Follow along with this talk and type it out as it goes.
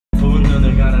부은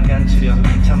눈을 가라앉히려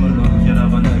찬물로 여러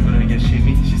번 얼굴을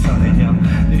열심히 씻어내려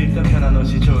늘 입던 편한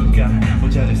옷이 좋을까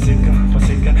모자를 쓸까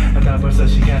벗을까 하다 벌써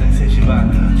시간은 3시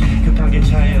반 급하게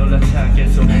차에 올라타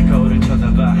계속 거울을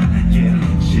쳐다봐 yeah.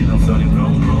 시동소리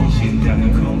붕붕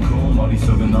심장은 쿵쿵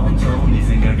머릿속은 온통 네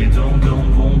생각에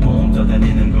동동 붕붕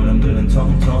떠다니는 구름들은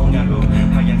통통하고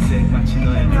하얀색 마치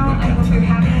너의 눈 같아.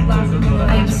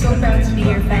 I am so proud to be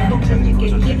your fan. You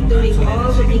can keep doing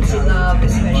all the things you love,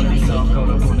 especially making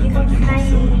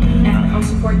music. And I'll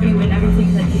support you in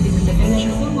everything that you do in the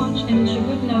future. So much and wish you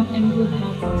good luck and good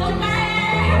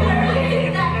health.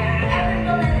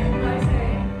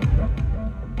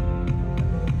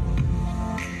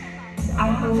 I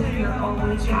hope you're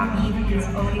always happy because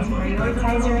always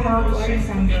prioritize your health or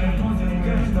sunshine.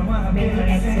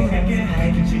 Many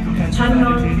excellent.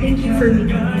 Channel, thank you for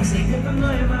making music.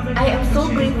 I am so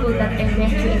grateful that I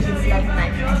met you in this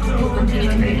lifetime and you continue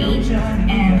to create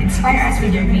And inspire us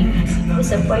with your great music. to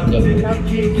support you and love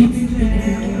you.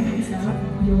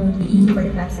 You were me for the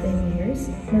past 10 years.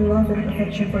 My love and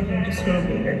affection for you just grow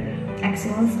bigger.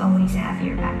 Excellence always have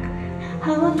your back.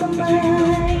 Hawak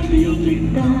kamay, di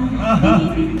kita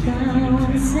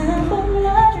sa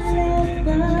paglalakbay.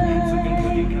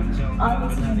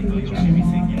 Always encourage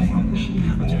everyone and appreciate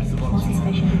most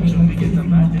especially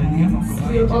my friends.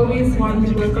 We'll always want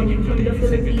to welcome you from the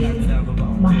Philippines.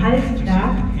 Mahal kita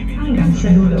hanggang sa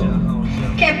dulo.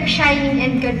 Keep shining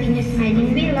and continue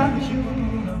smiling. We love you.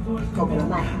 Ikaw ba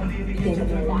naman? Hindi ka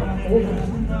na lahat ng buhay.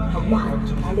 Magmahal,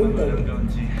 talented.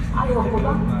 Ayaw ko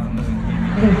ba?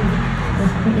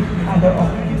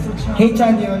 Hey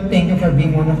Chanyeol, thank you for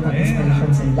being one of my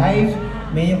inspirations in life.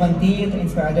 May you continue to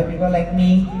inspire other people like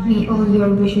me. May all your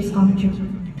wishes come true.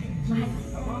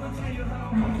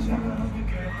 Mahal ka naman.